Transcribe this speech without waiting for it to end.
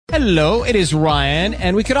Hello, it is Ryan,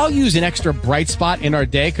 and we could all use an extra bright spot in our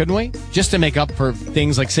day, couldn't we? Just to make up for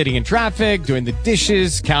things like sitting in traffic, doing the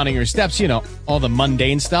dishes, counting your steps, you know, all the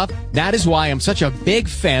mundane stuff. That is why I'm such a big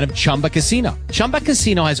fan of Chumba Casino. Chumba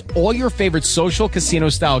Casino has all your favorite social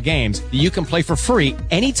casino-style games that you can play for free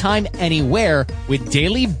anytime, anywhere with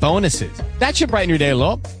daily bonuses. That should brighten your day a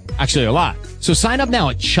little. Actually, a lot. So sign up now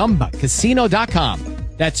at ChumbaCasino.com.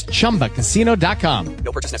 That's ChumbaCasino.com.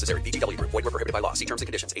 No purchase necessary. VGW Group. Void where prohibited by law. See terms and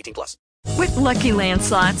conditions. 18+. With Lucky Land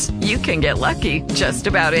Slots, you can get lucky just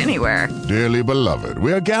about anywhere. Dearly beloved,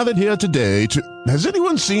 we are gathered here today to... Has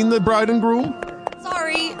anyone seen the bride and groom?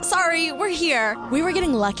 Sorry, we're here. We were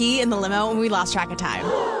getting lucky in the limo and we lost track of time.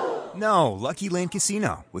 No, Lucky Land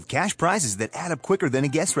Casino. With cash prizes that add up quicker than a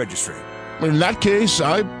guest registry. In that case,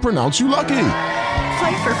 I pronounce you lucky.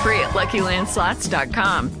 Play for free at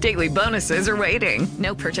LuckyLandSlots.com. Daily bonuses are waiting.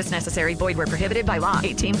 No purchase necessary. Void where prohibited by law.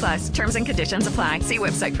 18+. Terms and conditions apply. See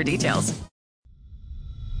website for details.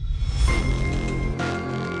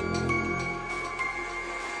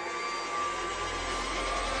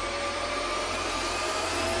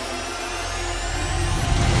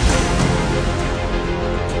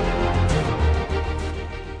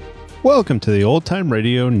 Welcome to the Old Time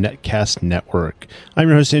Radio Netcast Network. I'm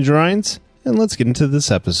your host, Andrew Rhynes, and let's get into this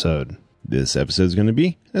episode. This episode is going to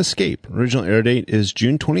be Escape. Original air date is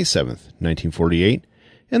June 27th, 1948,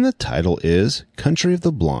 and the title is Country of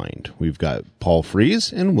the Blind. We've got Paul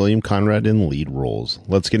Frees and William Conrad in lead roles.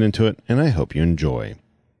 Let's get into it, and I hope you enjoy.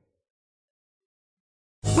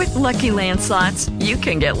 With Lucky Land Slots, you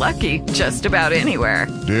can get lucky just about anywhere.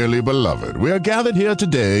 Dearly beloved, we are gathered here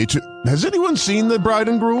today to... Has anyone seen the bride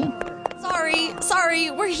and groom? Sorry,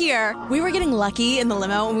 we're here. We were getting lucky in the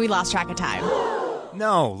limo and we lost track of time.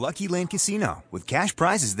 No, Lucky Land Casino. With cash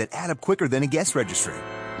prizes that add up quicker than a guest registry.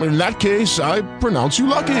 In that case, I pronounce you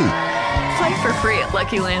lucky. Play for free at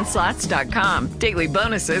LuckyLandSlots.com. Daily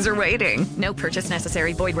bonuses are waiting. No purchase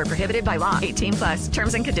necessary. Void where prohibited by law. 18+.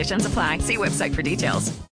 Terms and conditions apply. See website for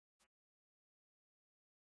details.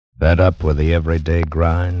 Fed up with the everyday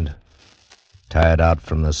grind? Tired out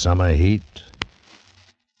from the summer heat?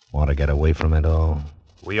 Want to get away from it all?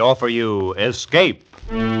 We offer you Escape.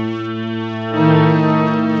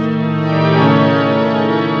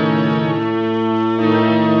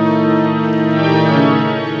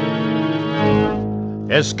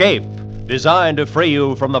 Escape, designed to free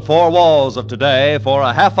you from the four walls of today for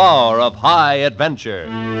a half hour of high adventure.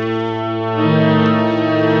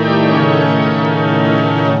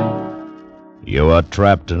 You are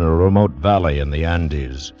trapped in a remote valley in the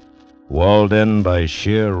Andes, walled in by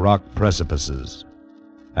sheer rock precipices,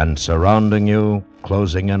 and surrounding you,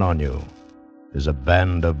 closing in on you, is a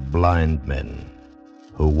band of blind men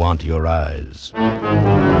who want your eyes.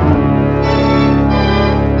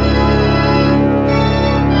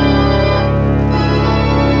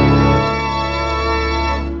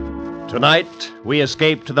 Tonight, we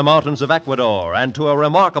escape to the mountains of Ecuador and to a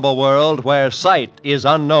remarkable world where sight is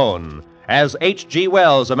unknown, as H.G.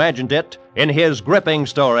 Wells imagined it in his gripping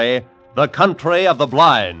story, The Country of the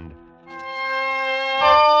Blind.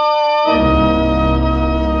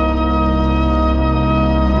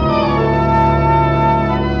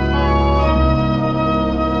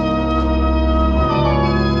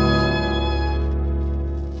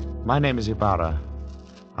 My name is Ibarra.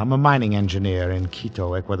 I'm a mining engineer in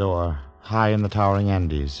Quito, Ecuador, high in the towering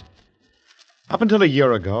Andes. Up until a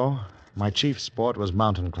year ago, my chief sport was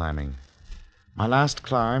mountain climbing. My last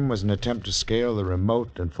climb was an attempt to scale the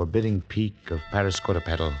remote and forbidding peak of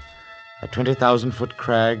Pariscotopetl, a 20,000-foot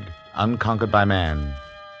crag unconquered by man.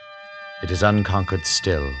 It is unconquered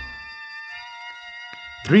still.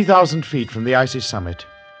 3,000 feet from the icy summit,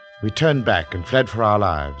 we turned back and fled for our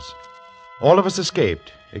lives. All of us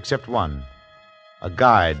escaped, except one, a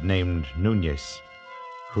guide named Nunez,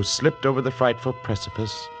 who slipped over the frightful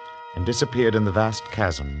precipice and disappeared in the vast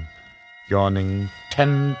chasm, yawning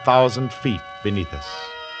 10,000 feet beneath us.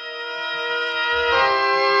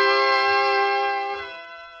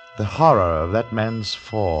 The horror of that man's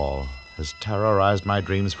fall has terrorized my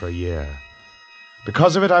dreams for a year.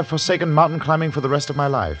 Because of it, I've forsaken mountain climbing for the rest of my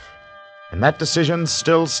life. And that decision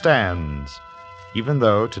still stands, even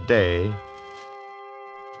though today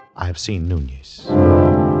I have seen Nunez.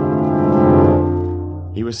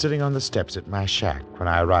 He was sitting on the steps at my shack when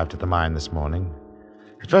I arrived at the mine this morning.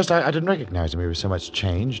 At first, I didn't recognize him. He was so much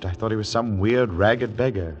changed. I thought he was some weird, ragged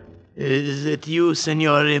beggar. Is it you,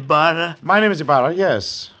 Senor Ibarra? My name is Ibarra,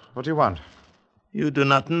 yes. What do you want? You do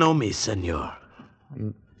not know me, senor.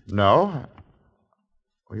 No?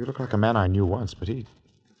 Well, you look like a man I knew once, but he's...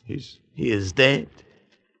 He is dead.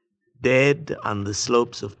 Dead on the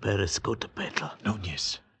slopes of Pariscotopetl.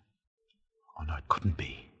 Nunez. Couldn't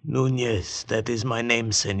be. Nunez, that is my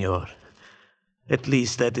name, senor. At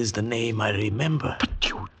least that is the name I remember. But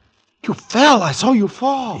you fell. I saw you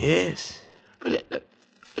fall. Yes. But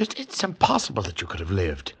it's impossible that you could have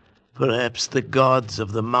lived. Perhaps the gods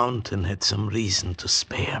of the mountain had some reason to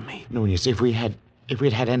spare me. Nunez, if we'd had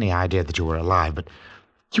any idea that you were alive, but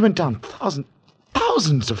you went down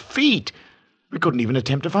thousands of feet. We couldn't even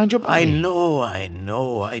attempt to find your body. I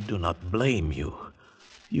know. I do not blame you.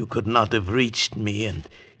 You could not have reached me, and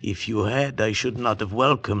if you had, I should not have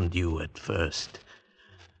welcomed you at first.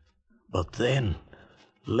 But then,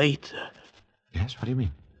 later... Yes, what do you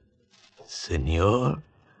mean? Senor,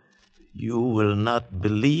 you will not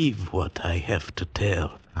believe what I have to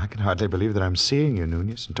tell. I can hardly believe that I'm seeing you,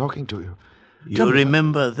 Nunez, and talking to you. You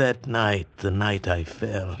remember that night, the night I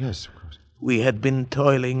fell? Yes, of course. We had been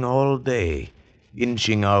toiling all day,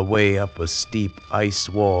 inching our way up a steep ice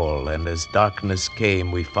wall, and as darkness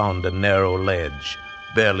came, we found a narrow ledge,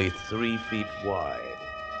 barely 3 feet wide.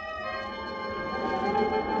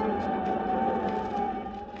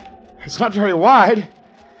 It's not very wide,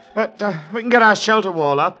 but we can get our shelter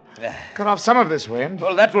wall up, cut off some of this wind.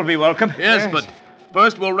 Well, that will be welcome. Yes, but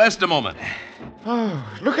first we'll rest a moment.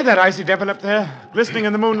 Oh, look at that icy devil up there, glistening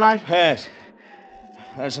in the moonlight. Yes.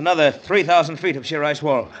 There's another 3,000 feet of sheer ice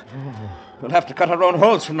wall. We'll have to cut our own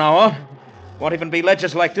holes from now on. Won't even be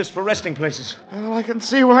ledges like this for resting places. Well, I can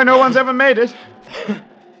see why no one's ever made it. Do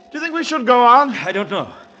you think we should go on? I don't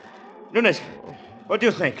know. Nunez, what do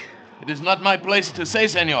you think? It is not my place to say,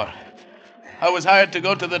 senor. I was hired to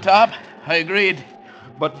go to the top. I agreed.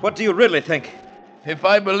 But what do you really think? If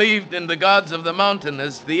I believed in the gods of the mountain,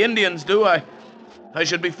 as the Indians do, I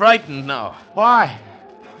should be frightened now. Why?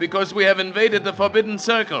 Because we have invaded the Forbidden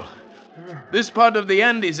Circle. This part of the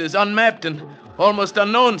Andes is unmapped and almost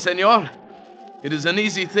unknown, senor. It is an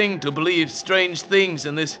easy thing to believe strange things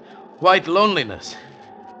in this white loneliness.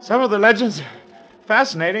 Some of the legends,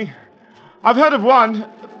 fascinating. I've heard of one,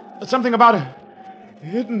 something about a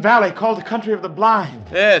hidden valley called the Country of the Blind.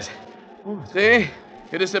 Yes. See?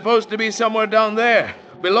 It is supposed to be somewhere down there,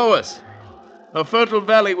 below us. A fertile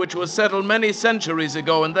valley which was settled many centuries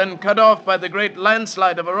ago and then cut off by the great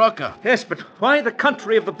landslide of Arauca. Yes, but why the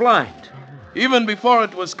Country of the Blind? Even before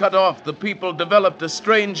it was cut off, the people developed a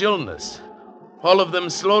strange illness. All of them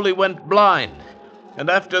slowly went blind, and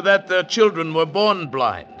after that their children were born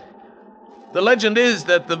blind. The legend is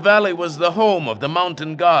that the valley was the home of the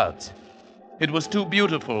mountain gods. It was too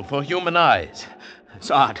beautiful for human eyes.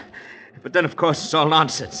 It's odd. But then, of course, it's all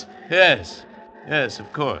nonsense. Yes,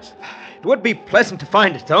 of course. It would be pleasant to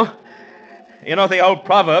find it, though. You know the old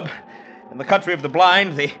proverb, in the country of the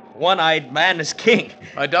blind, the one-eyed man is king.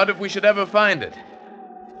 I doubt if we should ever find it.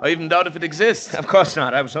 I even doubt if it exists. Of course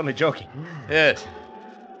not. I was only joking. Yes.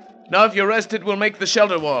 Now, if you're rested, we'll make the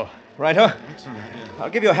shelter wall. Right-o.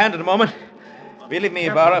 I'll give you a hand in a moment. Believe me,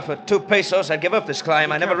 Ibarra, for 2 pesos, I'd give up this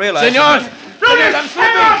climb. I never realized... Senor! Senor, I'm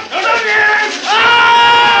slipping!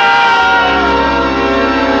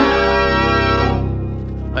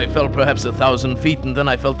 I fell perhaps 1,000 feet, and then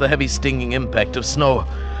I felt the heavy stinging impact of snow.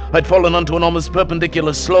 I'd fallen onto an almost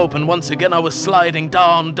perpendicular slope, and once again I was sliding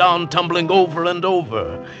down, tumbling over and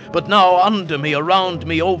over. But now under me, around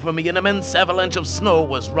me, over me, an immense avalanche of snow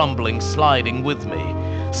was rumbling, sliding with me.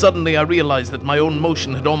 Suddenly I realized that my own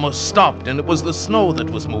motion had almost stopped, and it was the snow that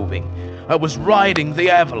was moving. I was riding the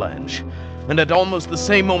avalanche, and at almost the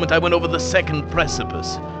same moment I went over the second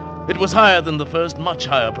precipice. It was higher than the first, much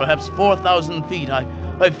higher, perhaps 4,000 feet.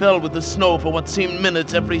 I fell with the snow for what seemed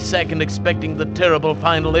minutes every second, expecting the terrible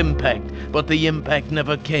final impact, but the impact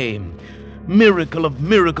never came. Miracle of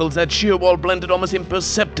miracles, that sheer wall blended almost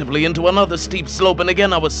imperceptibly into another steep slope, and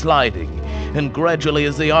again I was sliding. And gradually,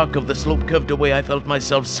 as the arc of the slope curved away, I felt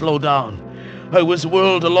myself slow down. I was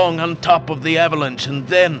whirled along on top of the avalanche, and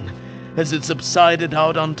then, as it subsided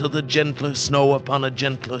out onto the gentler snow upon a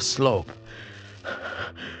gentler slope.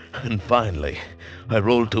 And finally, I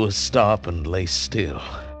rolled to a stop and lay still.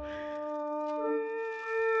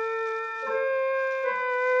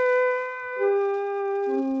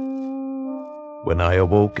 When I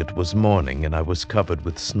awoke, it was morning, and I was covered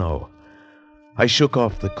with snow. I shook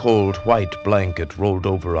off the cold, white blanket rolled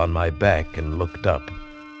over on my back and looked up.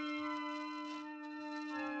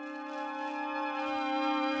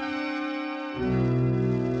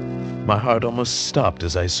 My heart almost stopped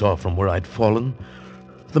as I saw from where I'd fallen.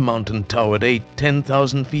 The mountain towered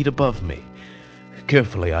 10,000 feet above me.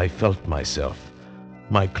 Carefully, I felt myself.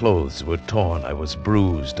 My clothes were torn. I was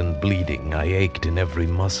bruised and bleeding. I ached in every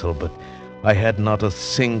muscle, but I had not a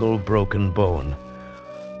single broken bone.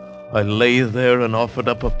 I lay there and offered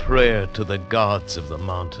up a prayer to the gods of the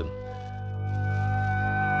mountain.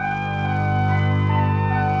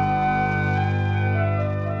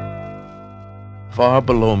 Far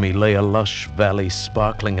below me lay a lush valley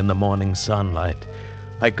sparkling in the morning sunlight.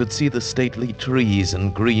 I could see the stately trees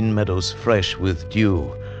and green meadows fresh with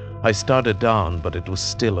dew. I started down, but it was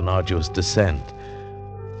still an arduous descent.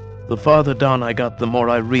 The farther down I got, the more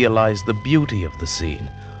I realized the beauty of the scene.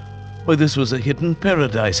 Why, this was a hidden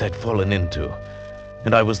paradise I'd fallen into,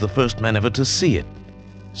 and I was the first man ever to see it.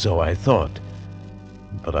 So I thought.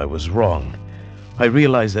 But I was wrong. I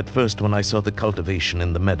realized at first when I saw the cultivation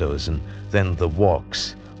in the meadows, and then the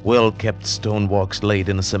walks, well-kept stone walks laid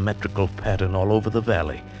in a symmetrical pattern all over the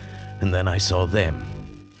valley. And then I saw them.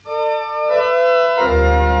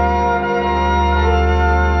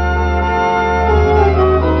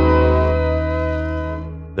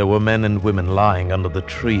 There were men and women lying under the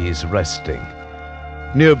trees, resting.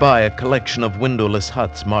 Nearby, a collection of windowless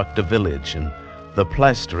huts marked a village, and the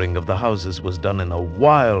plastering of the houses was done in a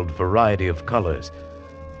wild variety of colors.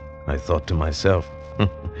 I thought to myself,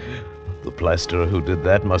 the plasterer who did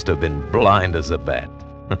that must have been blind as a bat.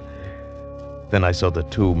 Then I saw the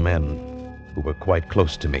two men who were quite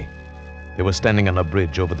close to me. They were standing on a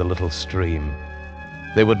bridge over the little stream.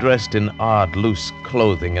 They were dressed in odd, loose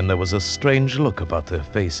clothing, and there was a strange look about their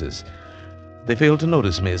faces. They failed to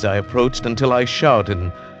notice me as I approached until I shouted,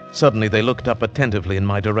 and suddenly they looked up attentively in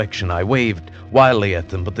my direction. I waved wildly at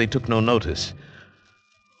them, but they took no notice.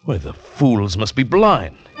 Why, the fools must be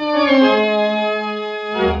blind.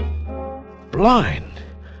 Blind?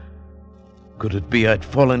 Could it be I'd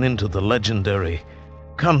fallen into the legendary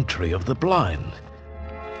country of the blind?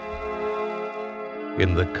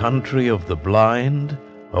 In the country of the blind,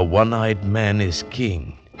 a one-eyed man is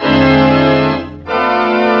king.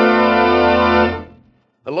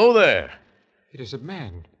 Hello there. It is a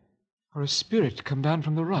man, or a spirit come down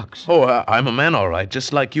from the rocks. Oh, I'm a man, all right,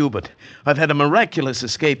 just like you, but I've had a miraculous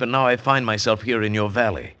escape, and now I find myself here in your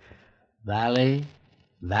valley. Valley?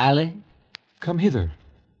 Come hither.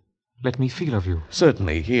 Let me feel of you.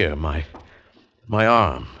 Certainly, here, my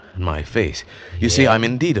arm and my face. You see, I'm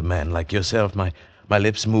indeed a man like yourself. My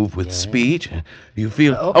lips move with speech. You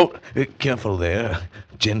feel... Oh, careful there.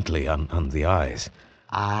 Gently on the eyes.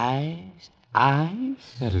 Eyes?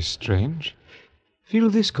 That is strange. Feel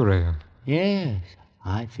this, Correa. Yes,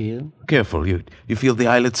 I feel. Careful, you feel the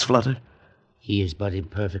eyelids flutter? He is but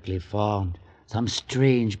imperfectly formed. Some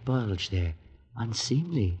strange bulge there.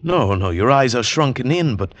 Unseemly. No, your eyes are shrunken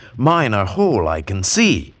in, but mine are whole. I can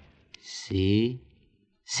see. See?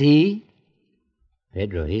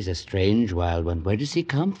 Pedro, he's a strange wild one. Where does he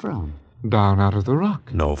come from? Down out of the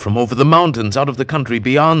rock. No, from over the mountains, out of the country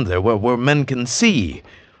beyond there, where men can see.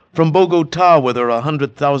 From Bogota, where there are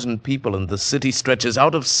 100,000 people, and the city stretches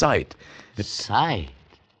out of sight. Sight?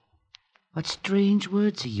 What strange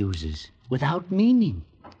words he uses, without meaning.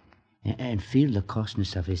 And feel the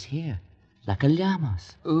coarseness of his hair, like a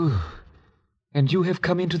llama's. Ooh. And you have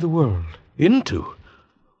come into the world? Into?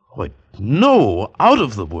 Why, no, out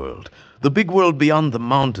of the world. The big world beyond the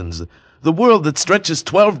mountains. The world that stretches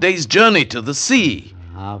 12 days' journey to the sea.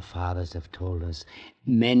 Our fathers have told us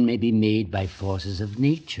men may be made by forces of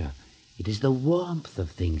nature. It is the warmth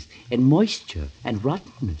of things, and moisture, and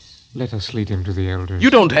rottenness. Let us lead him to the elders.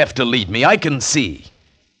 You don't have to lead me. I can see.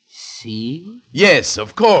 See? Yes,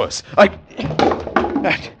 of course. I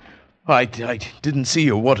didn't see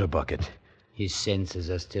your water bucket. His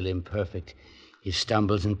senses are still imperfect. He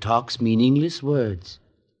stumbles and talks meaningless words.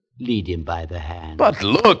 Lead him by the hand. But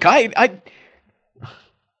look,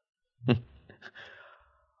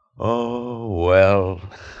 Oh, well,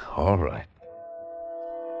 all right.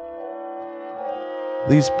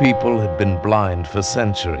 These people had been blind for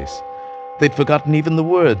centuries. They'd forgotten even the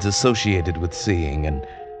words associated with seeing, and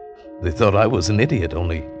they thought I was an idiot,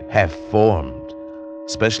 only half-formed,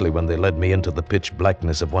 especially when they led me into the pitch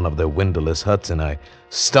blackness of one of their windowless huts and I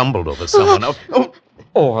stumbled over someone else.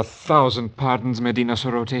 Oh, 1,000 pardons, Medina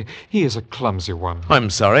Sorote. He is a clumsy one. I'm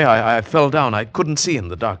sorry. I fell down. I couldn't see in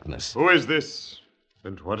the darkness. Who is this?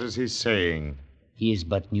 And what is he saying? He is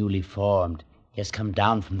but newly formed. He has come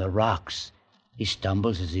down from the rocks. He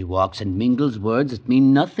stumbles as he walks and mingles words that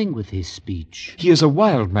mean nothing with his speech. He is a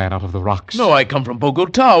wild man out of the rocks. No, I come from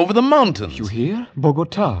Bogota, over the mountains. You hear?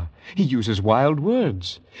 Bogota. He uses wild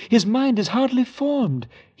words. His mind is hardly formed.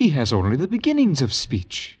 He has only the beginnings of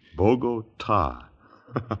speech. Bogota.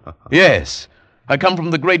 Yes. I come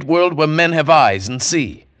from the great world where men have eyes and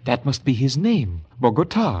see. That must be his name,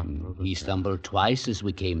 Bogota. He stumbled twice as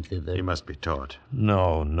we came thither. He must be taught.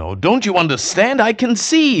 No. Don't you understand? I can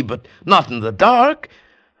see, but not in the dark.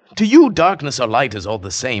 To you, darkness or light is all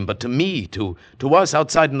the same, but to me, to us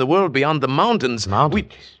outside in the world beyond the mountains...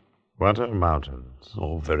 What are mountains?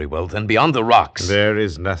 Oh, very well. Then beyond the rocks. There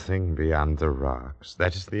is nothing beyond the rocks.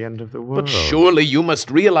 That is the end of the world. But surely you must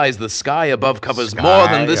realize the sky above covers Sky more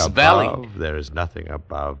than this above, valley. There is nothing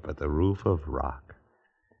above but the roof of rock.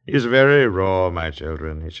 He is very raw, my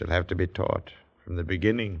children. He shall have to be taught from the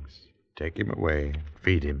beginnings. Take him away.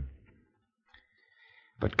 Feed him.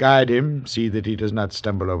 But guide him. See that he does not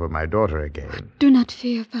stumble over my daughter again. Do not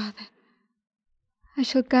fear, Father. I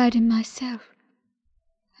shall guide him myself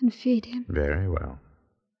and feed him. Very well.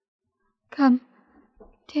 Come,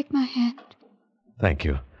 take my hand. Thank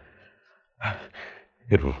you.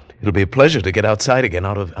 It'll be a pleasure to get outside again,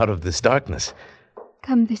 out of this darkness.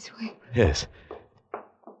 Come this way. Yes.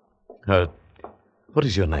 What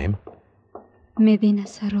is your name? Medina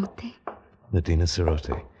Sarote. Medina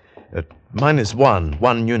Sarote. Mine is Juan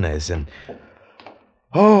Nunez, and...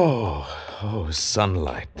 Oh,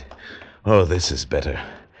 sunlight. Oh, this is better.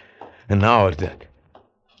 And now...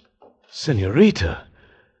 Senorita,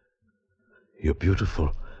 you're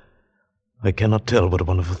beautiful. I cannot tell what a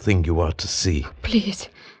wonderful thing you are to see. Please,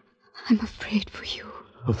 I'm afraid for you.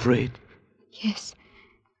 Afraid? Yes.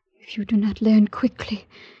 If you do not learn quickly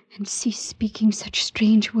and cease speaking such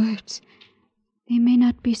strange words, they may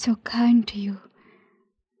not be so kind to you.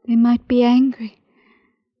 They might be angry.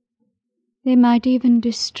 They might even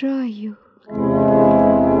destroy you.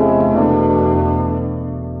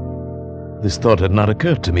 This thought had not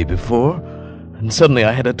occurred to me before, and suddenly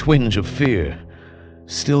I had a twinge of fear.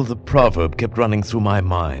 Still the proverb kept running through my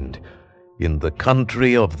mind. In the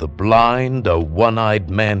country of the blind, a one-eyed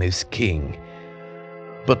man is king.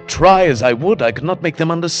 But try as I would, I could not make them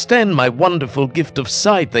understand my wonderful gift of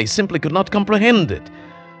sight. They simply could not comprehend it.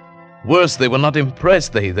 Worse, they were not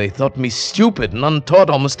impressed. They thought me stupid and untaught,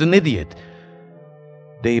 almost an idiot.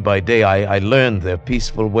 Day by day I learned their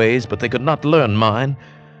peaceful ways, but they could not learn mine.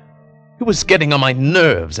 It was getting on my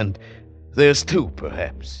nerves, and theirs too,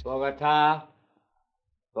 perhaps. Bogota,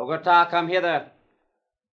 come hither.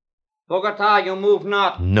 Bogota, you move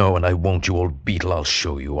not. No, and I won't, you old beetle. I'll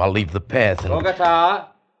show you. I'll leave the path and... Bogota,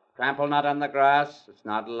 trample not on the grass. It's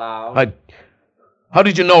not allowed. How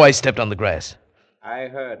did you know I stepped on the grass? I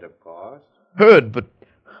heard, of course. Heard, but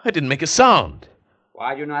I didn't make a sound.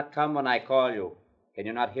 Why do you not come when I call you? Can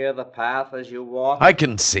you not hear the path as you walk? I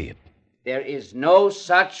can see it. There is no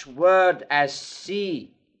such word as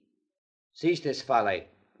see. Cease this folly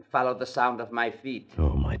and follow the sound of my feet.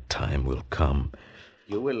 Oh, my time will come.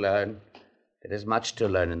 You will learn. There is much to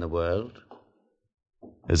learn in the world.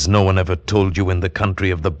 Has no one ever told you in the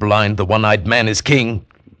country of the blind the one-eyed man is king?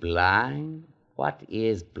 Blind? What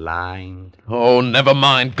is blind? Oh, never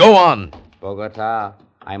mind. Go on. Bogota,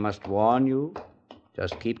 I must warn you.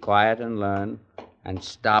 Just keep quiet and learn. And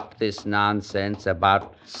stop this nonsense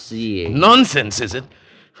about seeing. Nonsense, is it?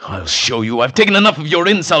 I'll show you. I've taken enough of your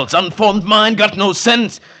insults. Unformed mind, got no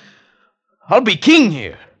sense. I'll be king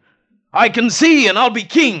here. I can see, and I'll be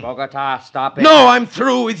king. Bogota, stop it. No, I'm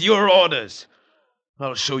through with your orders.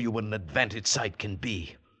 I'll show you what an advantage sight can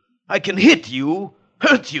be. I can hit you,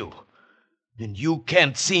 hurt you, and you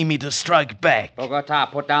can't see me to strike back. Bogota,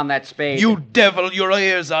 put down that spade. You devil, your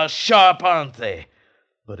ears are sharp, aren't they?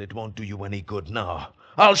 But it won't do you any good now.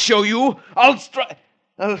 I'll show you. I'll strike.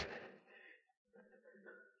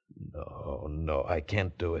 No, I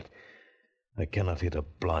can't do it. I cannot hit a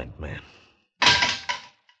blind man.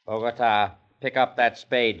 Bogota, pick up that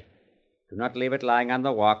spade. Do not leave it lying on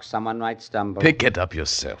the walk. Someone might stumble. Pick it up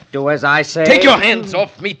yourself. Do as I say. Take your hands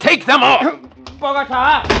off me. Take them off.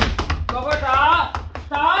 Bogota! Bogota!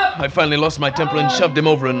 Stop! I finally lost my temper and shoved him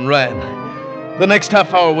over and ran. The next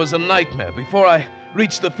half hour was a nightmare. Before I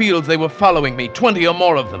reached the fields, they were following me, 20 or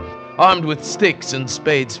more of them, armed with sticks and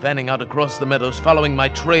spades, fanning out across the meadows, following my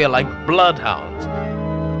trail like bloodhounds.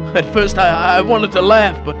 At first, I wanted to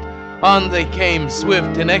laugh, but on they came,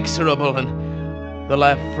 swift, inexorable, and the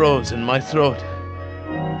laugh froze in my throat.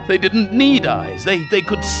 They didn't need eyes. They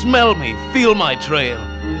could smell me, feel my trail.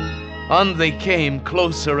 On they came,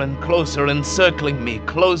 closer and closer, encircling me,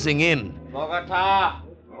 closing in. Bogota!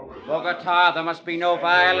 Bogota, there must be no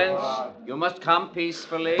violence. You must come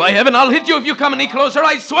peacefully. By heaven, I'll hit you if you come any closer.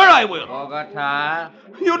 I swear I will. Bogota.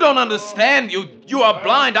 You don't understand. You are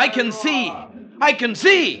blind. I can see. I can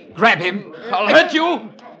see. Grab him. I'll hurt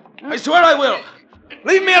you. I swear I will.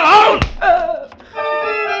 Leave me alone.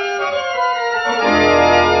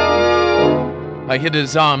 I hit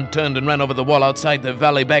his arm, turned, and ran over the wall outside the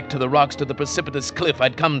valley, back to the rocks, to the precipitous cliff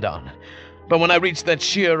I'd come down. But when I reached that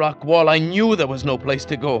sheer rock wall, I knew there was no place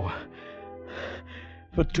to go.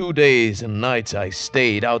 For 2 days and nights I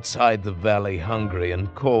stayed outside the valley, hungry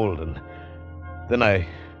and cold, and then I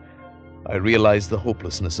realized the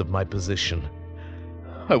hopelessness of my position.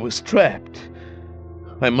 I was trapped.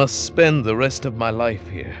 I must spend the rest of my life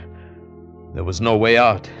here. There was no way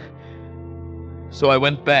out. So I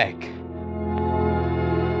went back.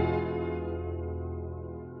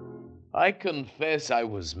 I confess I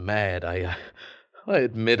was mad. I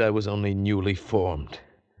admit I was only newly formed.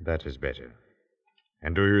 That is better.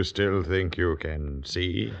 And do you still think you can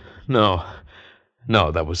see? No,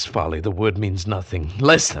 that was folly. The word means nothing,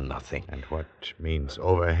 less than nothing. And what means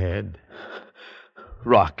overhead?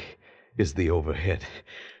 Rock is the overhead.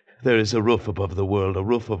 There is a roof above the world, a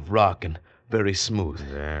roof of rock and very smooth.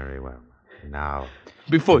 Very well. Now...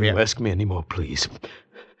 Before you ask me any more, please,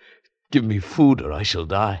 give me food or I shall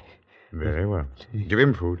die. Very well. Give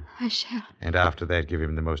him food. I shall. And after that, give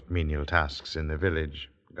him the most menial tasks in the village.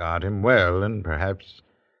 Guard him well, and perhaps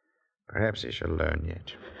he shall learn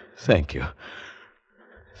yet. Thank you.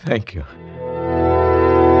 Thank you.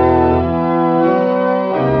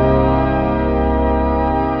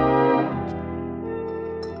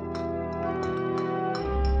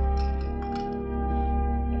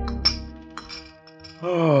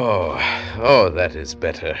 Oh, that is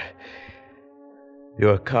better. You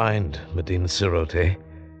are kind, Medina Cerote.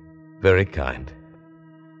 Very kind.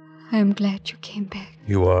 I am glad you came back.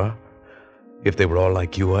 You are? If they were all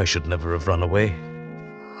like you, I should never have run away.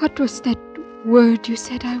 What was that word you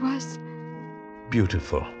said I was?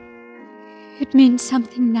 Beautiful. It means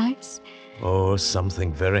something nice? Oh,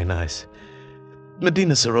 something very nice.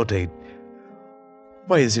 Medina Cerote,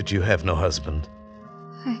 why is it you have no husband?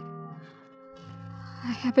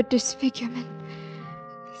 I have a disfigurement.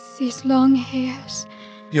 These long hairs.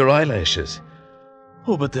 Your eyelashes.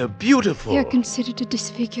 Oh, but they're beautiful. They're considered a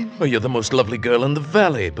disfigurement. Oh, you're the most lovely girl in the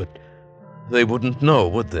valley, but they wouldn't know,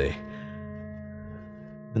 would they?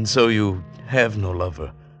 And so you have no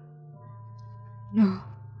lover? No.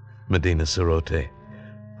 Medina Cerote,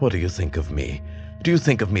 what do you think of me? Do you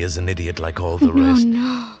think of me as an idiot like all the rest?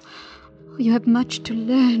 No. You have much to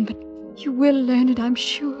learn, but you will learn it, I'm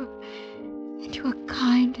sure. And you are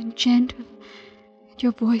kind and gentle, and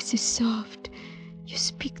your voice is soft. You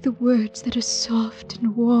speak the words that are soft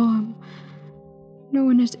and warm. No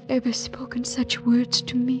one has ever spoken such words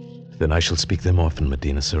to me. Then I shall speak them often,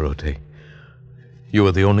 Medina Cerote. You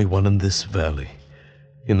are the only one in this valley,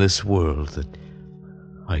 in this world that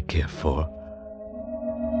I care for.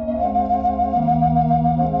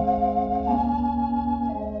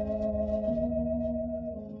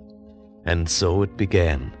 And so it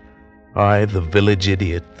began. I, the village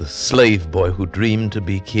idiot, the slave boy who dreamed to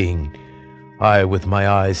be king, I, with my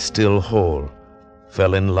eyes still whole,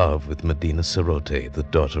 fell in love with Medina Cerote, the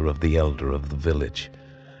daughter of the elder of the village.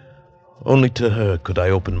 Only to her could I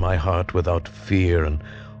open my heart without fear, and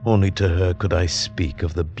only to her could I speak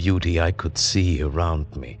of the beauty I could see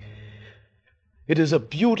around me. It is a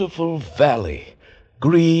beautiful valley,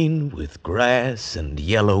 green with grass and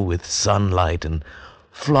yellow with sunlight, and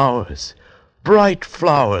flowers, bright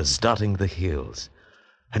flowers dotting the hills.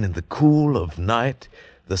 And in the cool of night,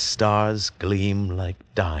 the stars gleam like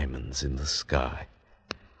diamonds in the sky.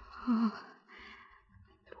 Oh,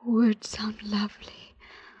 the words sound lovely.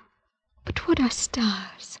 But what are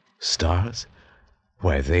stars? Stars?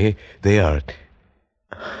 Why, they are...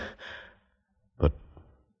 But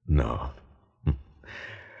no.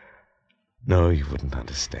 No, you wouldn't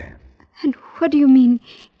understand. And what do you mean,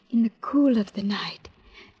 in the cool of the night?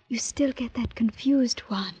 You still get that confused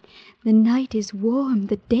one. The night is warm,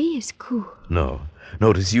 the day is cool. No,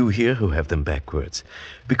 it is you here who have them backwards.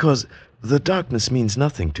 Because the darkness means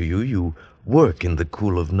nothing to you. You work in the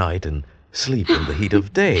cool of night and sleep in the heat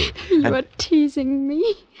of day. You're teasing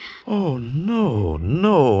me. Oh,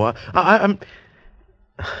 no. I'm...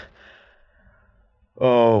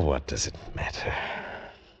 Oh, what does it matter?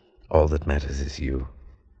 All that matters is you.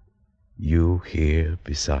 You here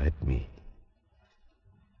beside me.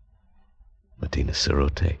 Medina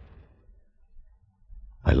Cerote,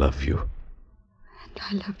 I love you. And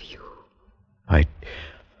I love you.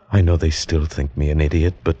 I know they still think me an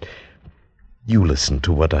idiot, but you listen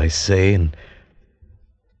to what I say, and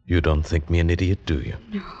you don't think me an idiot, do you?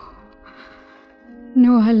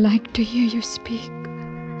 No, I like to hear you speak.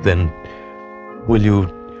 Then, would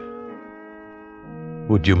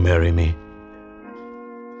you marry me?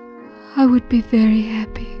 I would be very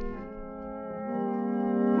happy.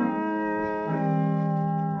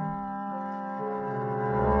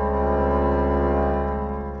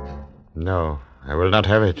 No, I will not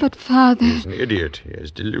have it. But, Father... He's an idiot. He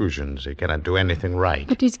has delusions. He cannot do anything right.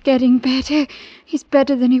 But he's getting better. He's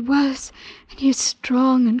better than he was. And he is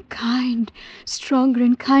strong and kind. Stronger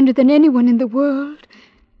and kinder than anyone in the world.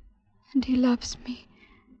 And he loves me.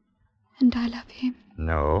 And I love him.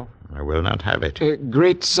 No, I will not have it.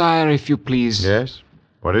 Great sire, if you please. Yes?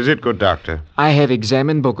 What is it, good doctor? I have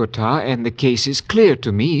examined Bogota, and the case is clear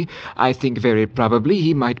to me. I think very probably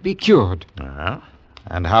he might be cured.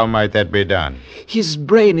 And how might that be done? His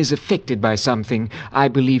brain is affected by something. I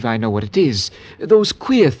believe I know what it is. Those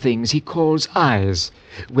queer things he calls eyes.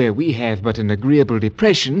 Where we have but an agreeable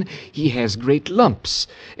depression, he has great lumps.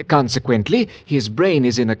 Consequently, his brain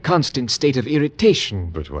is in a constant state of irritation.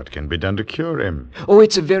 But what can be done to cure him? Oh,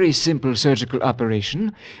 it's a very simple surgical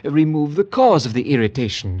operation. Remove the cause of the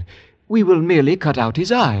irritation. We will merely cut out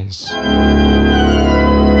his eyes.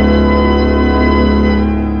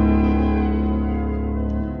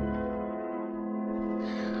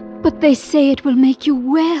 But they say it will make you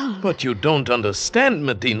well. But you don't understand,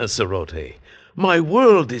 Medina Cerote. My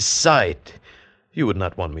world is sight. You would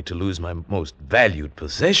not want me to lose my most valued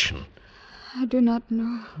possession. I do not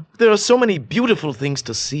know. There are so many beautiful things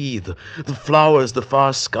to see. The flowers, the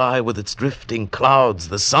far sky with its drifting clouds,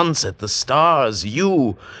 the sunset, the stars,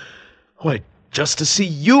 you. Why, just to see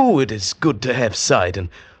you it is good to have sight, and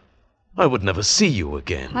I would never see you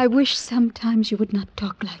again. I wish sometimes you would not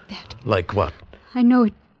talk like that. Like what? I know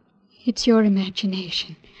it's your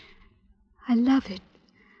imagination. I love it.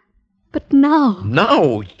 But now...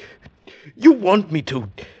 Now? You want me to...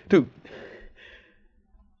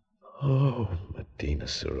 Oh, Medina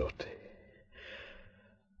Cerote.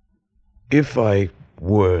 If I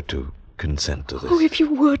were to consent to this... Oh, if you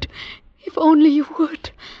would. If only you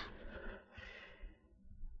would.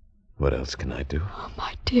 What else can I do? Oh,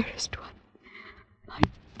 my dearest one. My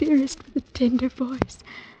dearest with a tender voice.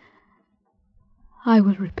 I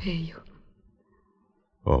will repay you.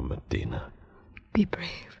 Oh, Medina. Be brave.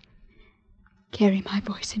 Carry my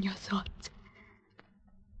voice in your thoughts.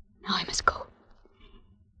 Now I must go.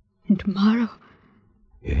 And tomorrow...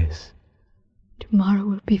 Yes? Tomorrow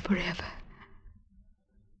will be forever.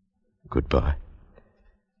 Goodbye.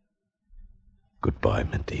 Goodbye,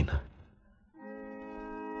 Medina.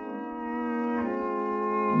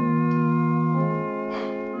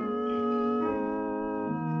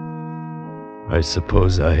 I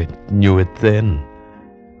suppose I knew it then,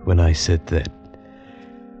 when I said that.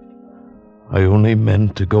 I only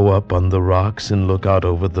meant to go up on the rocks and look out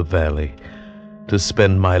over the valley, to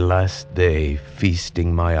spend my last day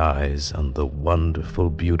feasting my eyes on the wonderful,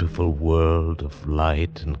 beautiful world of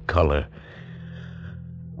light and color.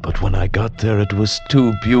 But when I got there, it was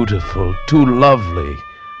too beautiful, too lovely,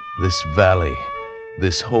 this valley,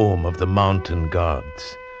 this home of the mountain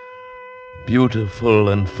gods. Beautiful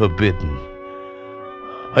and forbidden.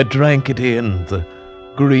 I drank it in, the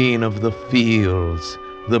green of the fields,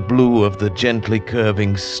 the blue of the gently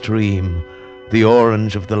curving stream, the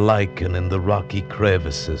orange of the lichen in the rocky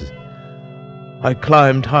crevices. I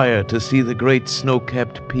climbed higher to see the great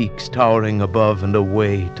snow-capped peaks towering above and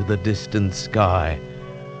away to the distant sky,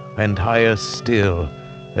 and higher still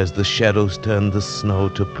as the shadows turned the snow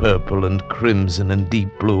to purple and crimson and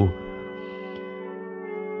deep blue.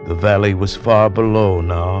 The valley was far below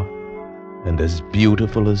now, and as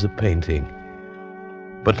beautiful as a painting.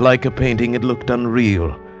 But like a painting, it looked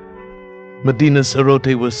unreal. Medina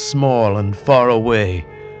Cerote was small and far away,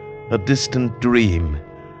 a distant dream.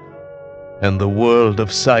 And the world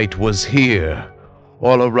of sight was here,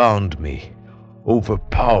 all around me,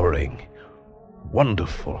 overpowering,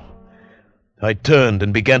 wonderful. I turned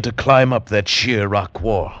and began to climb up that sheer rock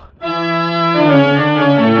wall.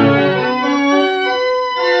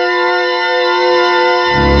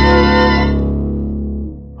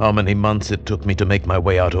 How many months it took me to make my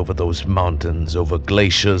way out over those mountains, over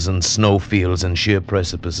glaciers and snowfields and sheer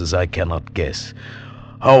precipices, I cannot guess.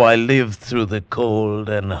 How I lived through the cold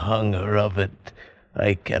and hunger of it,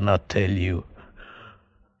 I cannot tell you.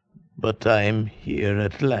 But I'm here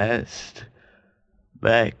at last,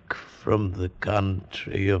 back from the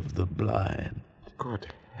country of the blind. Good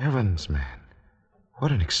heavens, man.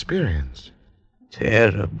 What an experience.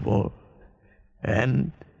 Terrible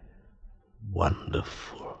and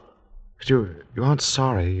wonderful. But you aren't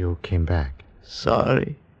sorry you came back?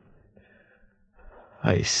 Sorry?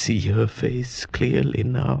 I see her face clearly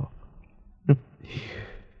now.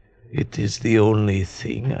 It is the only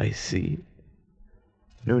thing I see.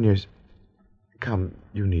 Nunez, come,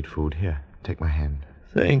 you need food. Here, take my hand.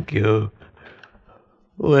 Thank you.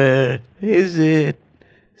 Where is it,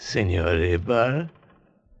 Senor Ibar?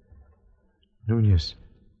 Nunez,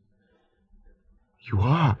 you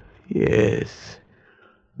are? Yes.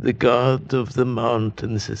 The god of the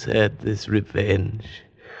mountains has had this revenge.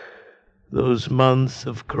 Those months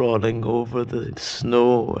of crawling over the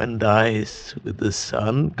snow and ice with the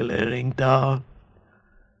sun glaring down.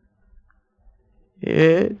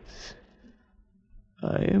 Yes,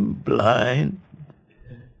 I am blind.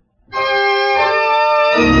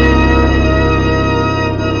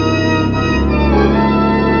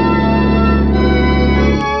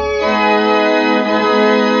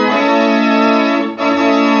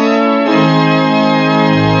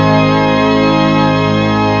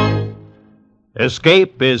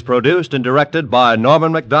 Escape is produced and directed by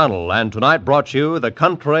Norman MacDonald, and tonight brought you The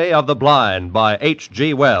Country of the Blind by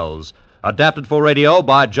H.G. Wells, adapted for radio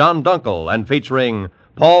by John Dunkel and featuring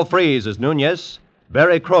Paul Frees as Nunez,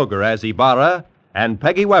 Barry Kroger as Ibarra, and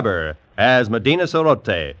Peggy Weber as Medina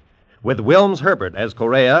Sorote, with Wilms Herbert as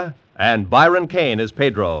Correa and Byron Kane as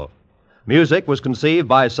Pedro. Music was conceived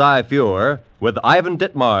by Cy Feuer, with Ivan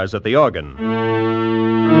Ditmars at the organ.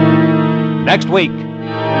 Next week.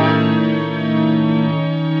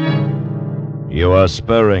 You are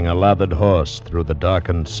spurring a lathered horse through the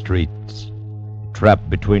darkened streets, trapped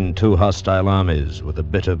between two hostile armies with a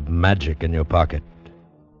bit of magic in your pocket,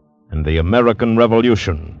 and the American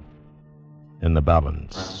Revolution in the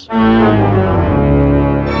balance.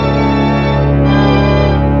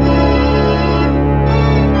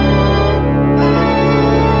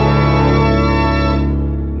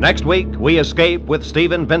 Next week, we escape with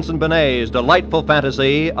Stephen Vincent Benet's delightful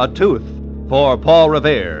fantasy, A Tooth, for Paul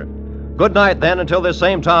Revere. Good night, then, until this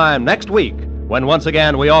same time next week, when once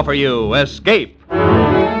again we offer you Escape.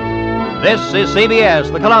 This is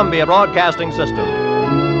CBS, the Columbia Broadcasting System.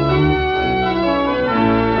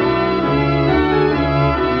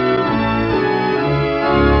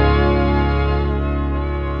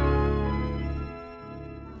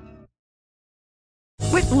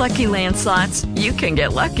 With Lucky Land Slots, you can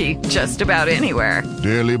get lucky just about anywhere.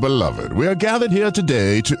 Dearly beloved, we are gathered here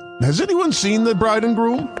today to... Has anyone seen the bride and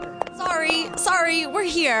groom? Sorry, we're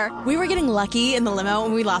here. We were getting lucky in the limo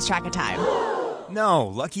and we lost track of time. No,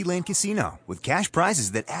 Lucky Land Casino, with cash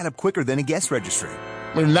prizes that add up quicker than a guest registry.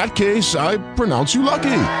 In that case, I pronounce you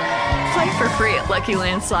lucky. Play for free at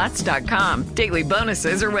LuckyLandSlots.com. Daily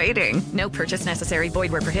bonuses are waiting. No purchase necessary.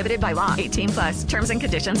 Void where prohibited by law. 18+. Terms and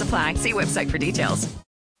conditions apply. See website for details.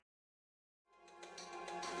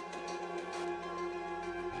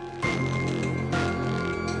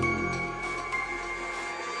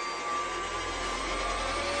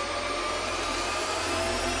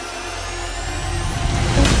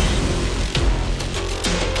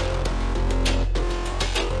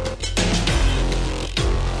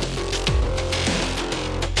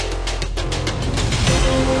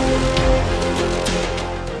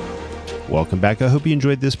 Welcome back. I hope you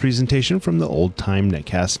enjoyed this presentation from the Old Time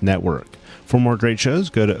Netcast Network. For more great shows,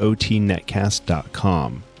 go to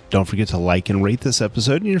otnetcast.com. Don't forget to like and rate this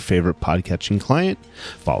episode in your favorite podcatching client.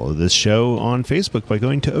 Follow this show on Facebook by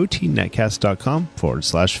going to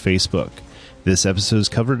otnetcast.com/Facebook. This episode is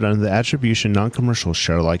covered under the Attribution Non-Commercial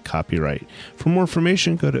Share Alike copyright. For more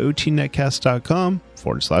information, go to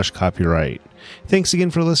otnetcast.com/copyright. Thanks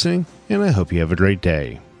again for listening, and I hope you have a great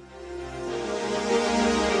day.